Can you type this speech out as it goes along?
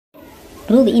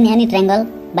Prove in any triangle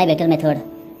by vector method.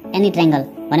 Any triangle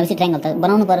भनेपछि triangle त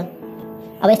बनाउनु पर्यो।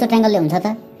 अब यस्तो ट्रायंगलले हुन्छ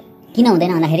त किन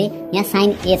हुँदैन भन्दाखेरि यहाँ साइन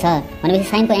ए छ भनेपछि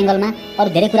साइनको एंगलमा अरु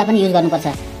धेरै कुरा पनि युज गर्नुपर्छ।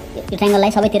 यो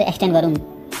ट्रायंगललाई सबैतिर एक्सटेन्ड गरौँ।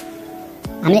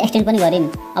 हामीले एक्सटेन्ड पनि गर्यौं।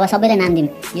 अब सबैलाई नाम दिउँ।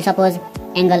 यो suppose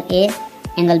angle A,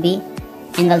 angle be,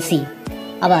 angle C.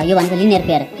 अब यो भनेको linear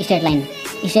pair straight line.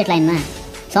 Straight लाइनमा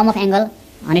सम अफ एंगल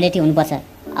 180 हुनुपर्छ।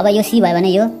 अब यो सी भयो भने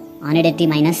यो 180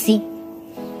 माइनस सी।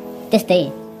 त्यस्तै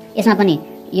यसमा पनि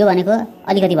यो भनेको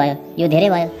अलिकति भयो, यो धेरै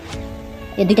भयो।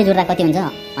 यो दुईटै जोड्दा कति हुन्छ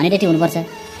 180 हुनुपर्छ।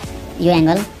 यो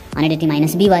एंगल 180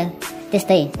 माइनस बी भयो।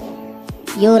 त्यस्तै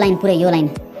यो लाइन पुरै यो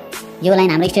लाइन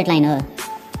हाम्रो स्ट्रेट लाइन हो।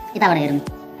 यताबाट हेरौँ,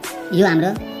 यो हाम्रो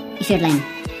स्ट्रेट लाइन।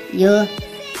 यो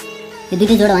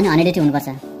दुईटै जोड्यो भने 180 हुनुपर्छ।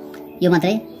 यो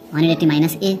मात्रै 180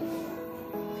 माइनस ए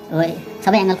हो।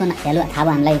 सबै एंगलको भ्यालु थाहा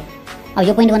भयो हामीलाई। अब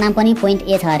यो पोइन्टको नाम पनि पोइन्ट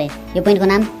ए छ अरे, यो पोइन्टको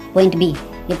नाम पोइन्ट बी,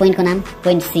 यो पोइन्टको नाम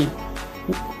पोइन्ट सी।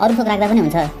 अरु थोक राख्दा पनि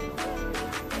हुन्छ।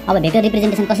 अब भेक्टर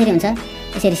रिप्रेजेन्टेसन कसरी हुन्छ?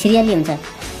 यसरी सिरियली हुन्छ।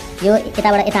 यो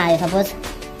यताबाट यता आयो, सपोज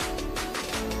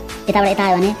यताबाट यता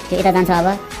आयो भने यो यता जान्छ। अब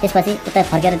त्यसपछि यता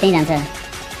फर्केर त्यही जान्छ।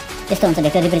 त्यस्तो हुन्छ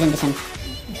भेक्टर रिप्रेजेन्टेसन,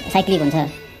 साइक्लिक हुन्छ।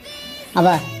 अब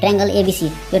ट्रायंगल एबीसी,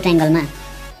 यो ट्रायंगलमा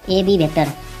एबी भेक्टर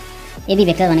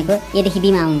भनेको ए देखि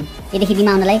बी मा आउनु। ए देखि बी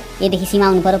मा आउनलाई ए देखि सी मा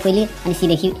आउनु पर्यो पहिले, अनि सी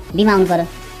देखि बी मा आउनु पर्यो।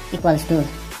 Equals to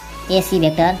AC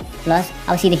vector plus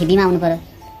अब सी देखि बी मा आउनु पर्यो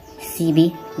सीबी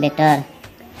भेक्टर।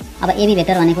 अब एबी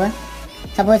भेक्टर भनेको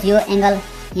सपोज यो एंगल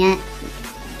यहाँ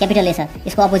क्यापिटल ए छ,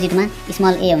 यसको अपोजिटमा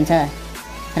स्मल ए हुन्छ,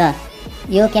 र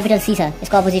यो क्यापिटल सी छ,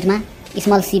 यसको अपोजिटमा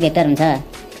स्मल सी भेक्टर हुन्छ।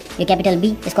 यो क्यापिटल बी,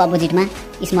 यसको अपोजिटमा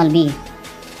स्मल बी।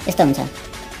 यस्तो हुन्छ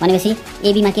भनेपछि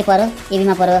एबी मा के पर्यो? एबी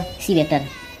मा पर्यो C vector.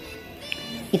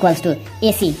 Equals to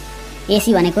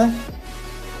AC भनेको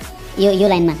यो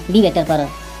लाइनमा बी भेक्टर पर्यो।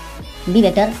 बी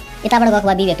भेक्टर यताबाट गएको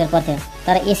भए बी भेक्टर पर्थ्यो,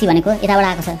 तर एसी भनेको यताबाट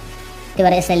आएको छ। त्यही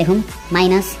भएर यसलाई लेखौँ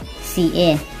माइनस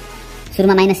सीए।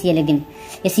 सुरुमा माइनस सीए लेखिदिउँ।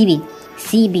 यो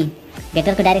सीबी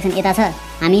भेक्टरको डाइरेक्सन यता छ,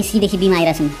 हामी सी देखि बी मा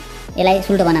आइरहेछौँ। यसलाई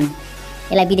सुल्टो बनाऊँ,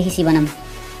 यसलाई बी देखि सी बनाऊँ।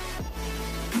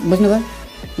 बुझ्नुभयो?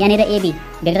 यहाँनिर एबी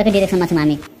भेक्टरकै डिरेक्सनमा छौँ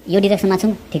हामी, यो डिरेक्सनमा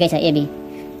छौँ, ठिकै छ एबी।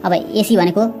 अब एसी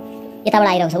भनेको यताबाट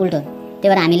आइरहेको छ उल्टो, त्यही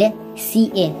भएर हामीले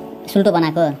सीए सुल्टो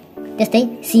बनाएको। त्यस्तै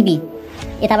सीबी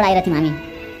यताबाट आइरहेको थियौँ हामी,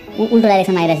 उल्टो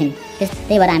डाइरेक्सनमा आइरहेको थियौँ।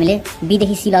 त्यही भएर हामीले बी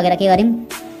देखि सी लगेर के गर्यौँ?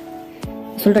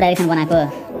 सुल्टो डाइरेक्सन बनाएको।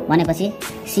 भनेपछि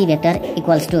सी भेक्टर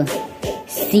इक्वल्स टु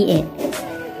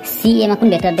सीएमा कुन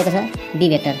भेक्टर दिएको छ? Be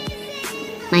vector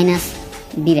minus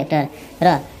be vector,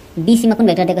 र बीसीमा कुन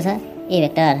भेक्टर दिएको छ? ए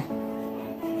भेक्टर।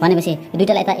 भनेपछि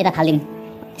दुईटालाई यता फाल्दिउँ।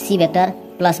 C vector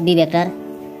plus be vector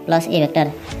plus A vector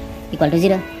equal to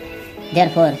 0।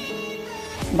 Therefore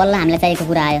बल्ल हामीलाई चाहिएको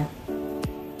कुरा आयो।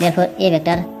 Therefore A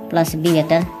vector plus be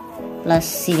vector plus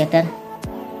C vector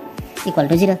equal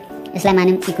to 0। यसलाई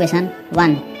मान्यौँ इक्वेसन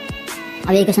 1।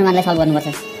 अब इक्वेसन 1 लाई सल्भ गर्नुपर्छ।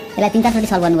 यसलाई 3-4 चोटि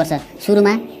सल्भ गर्नुपर्छ।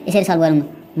 सुरुमा यसरी सल्भ गरौँ,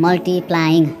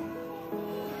 multiplying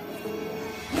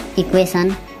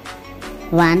equation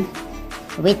 1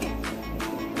 with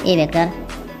A vector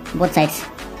both sides.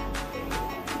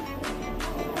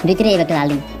 दुईतिर ए भेक्टर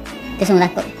हाल्दिउँ। त्यसो हुँदा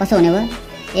कसो हुने भयो?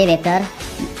 ए vector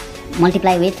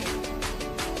multiply with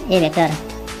A vector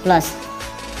plus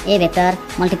A vector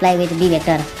multiply with be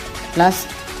vector plus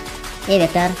A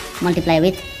vector multiply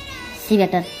with C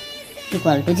vector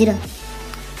equal to 0।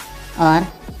 और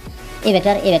ए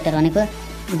भेक्टर भनेको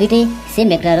दुईटै सेम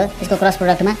भेक्टर हो। त्यसको क्रस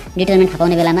प्रोडक्टमा डिटरमिनेन्ट थाहा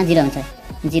पाउने बेलामा 0 हुन्छ।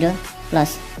 0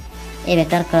 plus A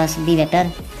vector cross be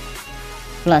vector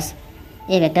plus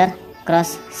A vector cross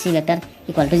C vector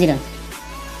equal to 0।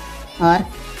 और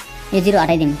यो 0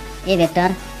 हटाइदिउँ। ए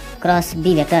भेक्टर क्रस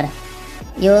बी भेक्टर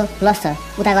यो प्लस छ,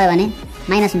 उता गयो भने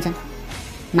माइनस हुन्छ।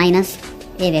 Minus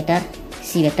A vector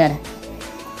C vector.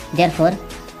 Therefore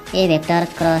A vector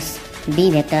cross be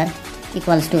vector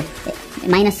equals to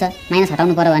minus छ, minus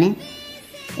हटाउनु पर्यो भने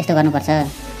यस्तो गर्नुपर्छ।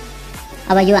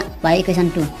 अब यो भयो इक्वेसन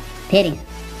 2। फेरि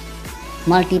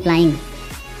multiplying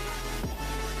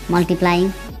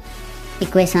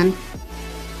equation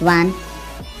 1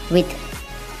 with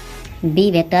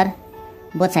be vector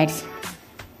both sides.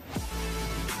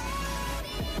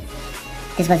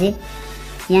 त्यसपछि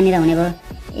यहाँनिर हुने भयो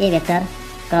ए vector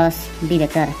cross be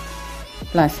vector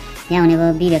plus यहाँ हुने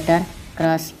भयो be vector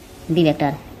cross be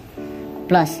vector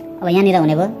plus अब यहाँनिर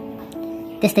हुने भयो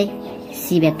त्यस्तै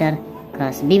C vector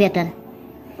cross be vector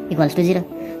equals to 0।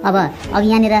 अब अघि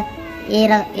यहाँनिर ए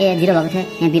र ए 0 भएको थियो,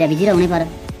 यहाँ बिराबी 0 हुनै पर्यो।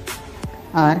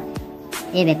 और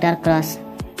ए भेक्टर क्रस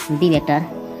बी भेक्टर,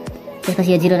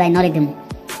 त्यसपछि यो 0 लाई नलेख्दिउँ।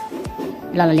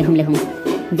 ल लेखौँ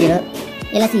 0।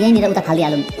 यसलाई चाहिँ यहीँनिर उता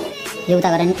फालिदिइहालौँ। यो उता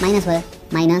गरेर माइनस भयो,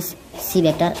 minus C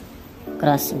vector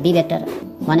cross be vector.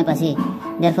 भनेपछि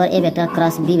therefore A vector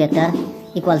cross be vector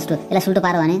equals to यसलाई सुल्टो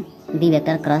पारो भने be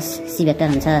vector cross C vector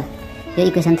हुन्छ। यो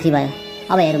इक्वेसन 3 भयो।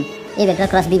 अब हेरौँ ए भेक्टर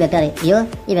क्रस बी भेक्टर यो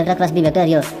ए भेक्टर क्रस बी भेक्टर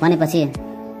यो भनेपछि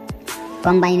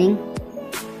कम्बाइनिङ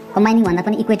भन्दा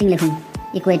पनि इक्वेटिङ लेखौँ।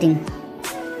 इक्वेटिङ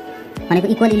भनेको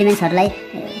इक्वल इलिमेन्ट्सहरूलाई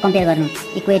कम्पेयर गर्नु।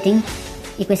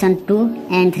 इक्वेसन 2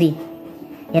 and 3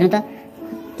 हेर्नु त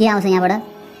के आउँछ यहाँबाट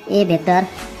ए vector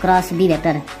cross be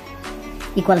vector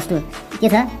equals to के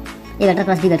छ ए vector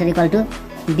cross be vector equal to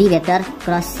be vector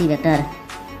cross C vector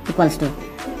equals to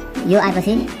यो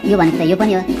आएपछि यो भनेको त यो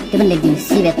पनि हो त्यो पनि लेखिदिनु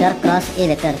C vector cross A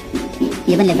vector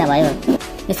यो पनि लेख्दा भयो।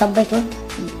 यो सबैको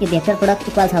यो भेक्टर प्रोडक्ट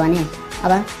इक्वल छ भने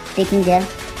अब taking there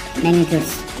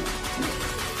म्याग्निट्युड्स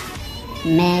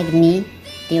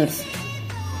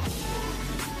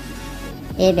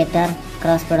A vector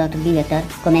cross product be vector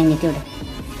को magnitude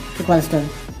equals to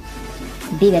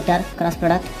be vector cross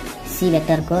product C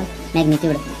vector को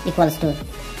magnitude equals to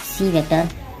see vector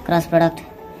cross product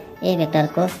A vector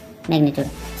को म्याग्निट्युड।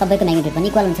 सबैको म्याग्निट्युड पनि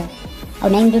equal हुन्छ।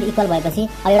 अब म्याग्निट्युड इक्वल भएपछि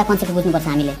अब एउटा कन्सेप्ट बुझ्नुपर्छ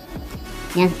हामीले।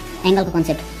 यहाँ एङ्गलको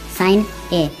कन्सेप्ट साइन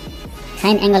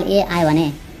एङ्गल ए आयो भने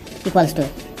इक्वल्स टु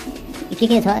के छ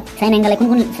साइन एङ्गललाई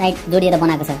कुन साइड जोडिएर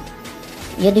बनाएको छ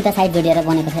यो दुईटा साइड जोडिएर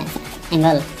बनेको छ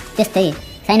एङ्गल। त्यस्तै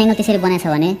साइन एङ्गल त्यसरी बनाएको छ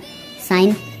भने साइन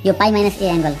यो पाई माइनस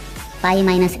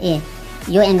ए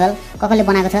यो एङ्गल कसले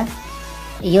बनाएको छ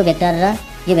यो भेक्टर र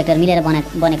यो भेक्टर मिलेर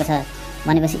बनेको छ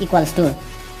भनेपछि इक्वल्स टु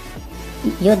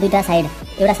यो दुईटा साइड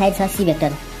एउटा साइड छ सी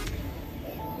भेक्टर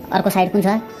अर्को साइड कुन छ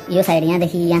यो साइड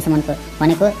यहाँदेखि यहाँसम्मको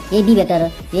भनेको यही बी भेक्टर हो।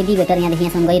 यही बी भेक्टर यहाँदेखि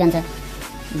यहाँसम्म गइरहन्छ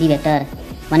बी भेक्टर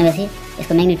भनेपछि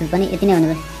यसको म्याग्निट्युड पनि यति नै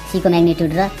हुनु सीको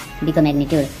म्याग्निट्युड र बीको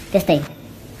म्याग्निट्युड। त्यस्तै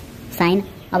साइन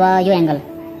अब यो angle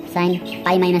sine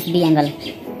pi minus be angle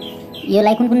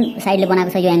योलाई कुन साइडले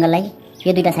बनाएको छ यो एङ्गललाई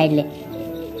यो दुईटा साइडले।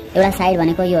 एउटा साइड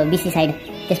भनेको यो बीसी साइड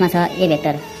त्यसमा छ ए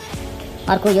भेक्टर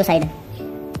अर्को यो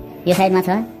साइडमा छ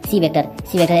सी भेक्टर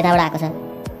यताबाट आएको छ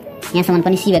यहाँसम्म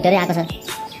पनि सी भेक्टरै आएको छ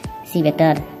सी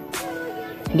भेक्टर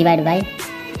डिभाइड बाई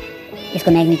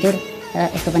यसको म्याग्निट्युड र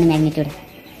यसको पनि म्याग्निट्युड।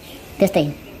 त्यस्तै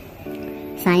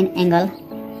sign angle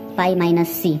pi minus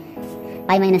C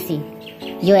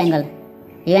यो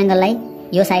एङ्गललाई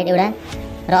यो साइड एउटा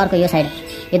र अर्को यो साइड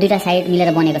यो दुईटा साइड मिलेर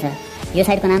बनेको छ। यो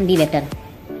साइडको नाम बी भेक्टर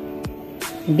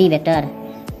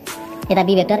यता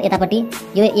बी भेक्टर यतापट्टि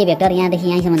यो ए भेक्टर यहाँदेखि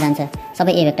यहीँसम्म जान्छ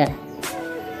सबै ए vector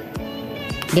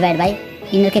divide by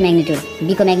इनरकै magnitude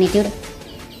बीको magnitude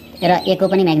र ए को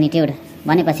पनि म्याग्निट्युड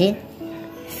भनेपछि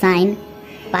sine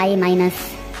pi minus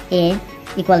A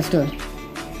equals to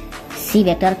see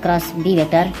vector cross be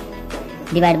vector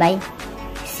divide by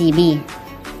CB.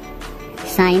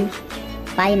 Sine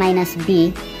pi minus be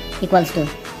equals to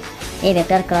A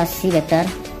vector cross C vector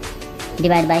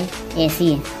divide by AC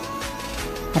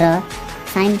र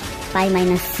sine pi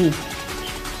minus C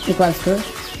equals to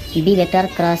be vector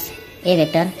cross A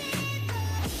vector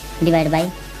divide by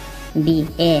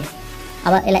BA.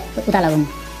 अब यसलाई उता लगाउँ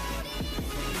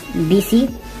BC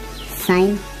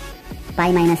sine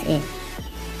pi minus A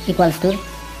equals to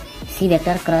see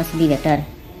vector cross be vector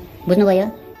बुझ्नुभयो।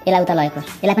 यसलाई उता लगेको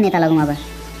यसलाई पनि यता लगाउँ अब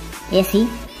AC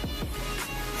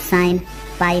sine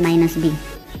pi minus be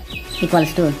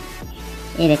equals to A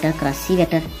vector cross C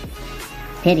vector.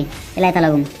 फेरि यसलाई यता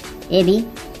लगाउँ AB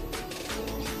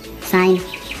sine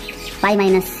pi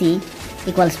minus C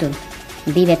equals to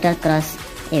be vector cross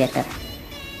A vector.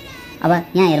 अब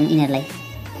यहाँ हेरौँ यिनीहरूलाई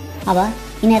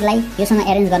योसँग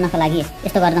एरेन्ज गर्नको लागि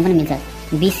यस्तो गर्न पनि मिल्छ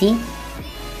BC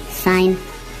sine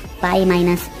pi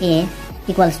minus A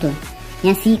equals to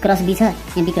यहाँ सी क्रस बी छ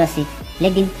यहाँ be cross C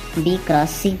लेखिदिउँ be cross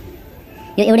C.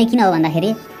 यो एउटै किन हो भन्दाखेरि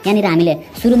यहाँनिर हामीले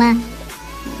सुरुमा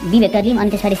बी भेक्टर लियौँ अनि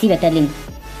त्यसपछि सी भेक्टर लियौँ।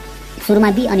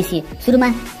 सुरुमा बी अनि सी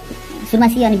सुरुमा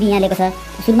सी अनि बी यहाँ लिएको छ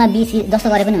सुरुमा बी सी जस्तो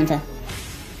गरे पनि हुन्छ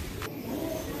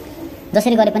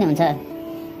जसरी गरे पनि हुन्छ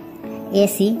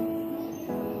AC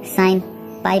sine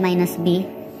pi minus be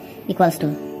equals to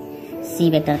see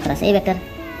vector cross A vector.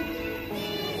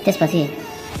 त्यसपछि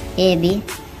AB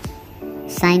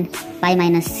sine pi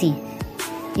minus C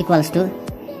equals to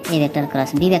A vector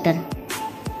cross be vector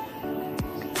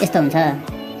यस्तो हुन्छ।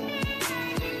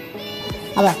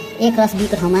 अब ए क्रस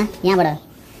बीको ठाउँमा यहाँबाट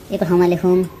ए को ठाउँमा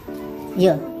लेखौँ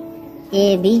यो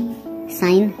AB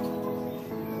sine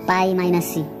pi minus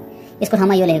C यसको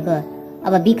ठाउँमा यो लेखेको।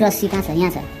 अब बी क्रस सी कहाँ छ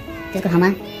यहाँ छ त्यसको ठाउँमा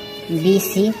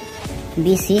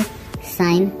BC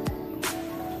sine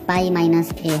pi minus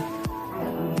A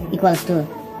equals to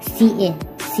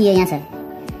CA यहाँ छ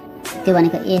त्यो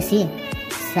भनेको AC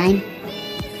sine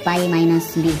pi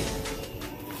minus be.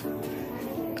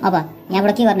 अब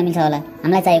यहाँबाट के गर्न मिल्छ होला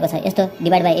हामीलाई चाहिएको छ यस्तो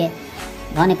डिभाइड बाई ए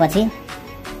भनेपछि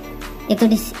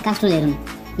एकचोटि कास्ट रुल हेरौँ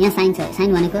यहाँ साइन छ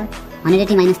साइन भनेको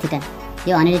 180 माइनस थीटा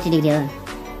यो 180 डिग्री हो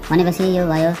भनेपछि यो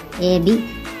भयो AB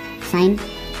sine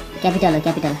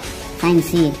capital sign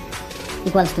C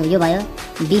equals to यो भयो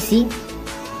बीसी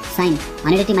साइन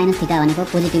 180 माइनस थीटा भनेको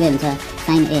पोजिटिभै हुन्छ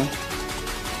साइन ए।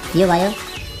 यो भयो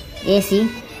AC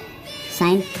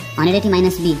sign 180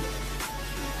 minus be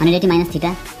 180 minus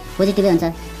theta पोजिटिभै हुन्छ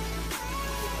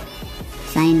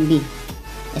साइन बी।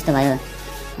 यस्तो भयो।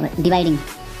 अब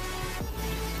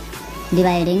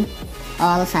dividing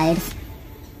all sides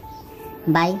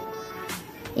by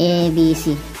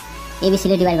ABC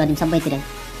एबीसीले divide गरिदिउँ सबैतिर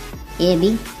AB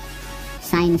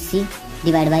sine C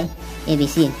divide by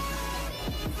ABC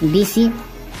BC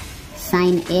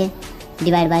sign A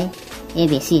divide by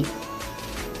ABC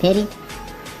फेरि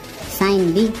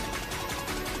sine B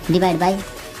divide by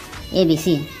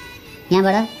ABC.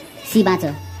 यहाँबाट C बाँच्यो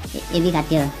AB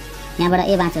काट्यो, यहाँबाट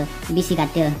ए बाँच्यो बीसी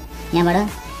काट्यो, यहाँबाट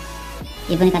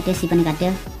ए पनि काट्यो सी पनि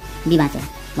काट्यो बी बाँच्यो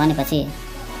भनेपछि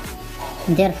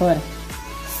therefore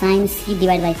sign C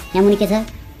divide by यहाँ मुनि के छ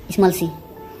small C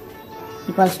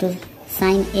equals two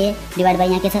sine A divide by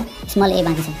यहाँ के छ स्मल ए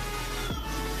बाँकी छ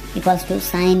equals two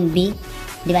sine B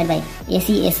divide by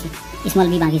AC small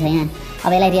be बाँकी छ यहाँ।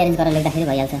 अब यसलाई रिअरेन्ज गरेर लेख्दाखेरि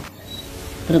भइहाल्छ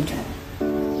प्रुभड।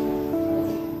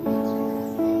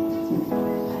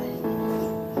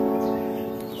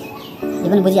 यो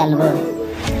पनि बुझिहाल्नुभयो।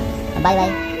 By by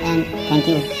and thank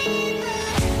you.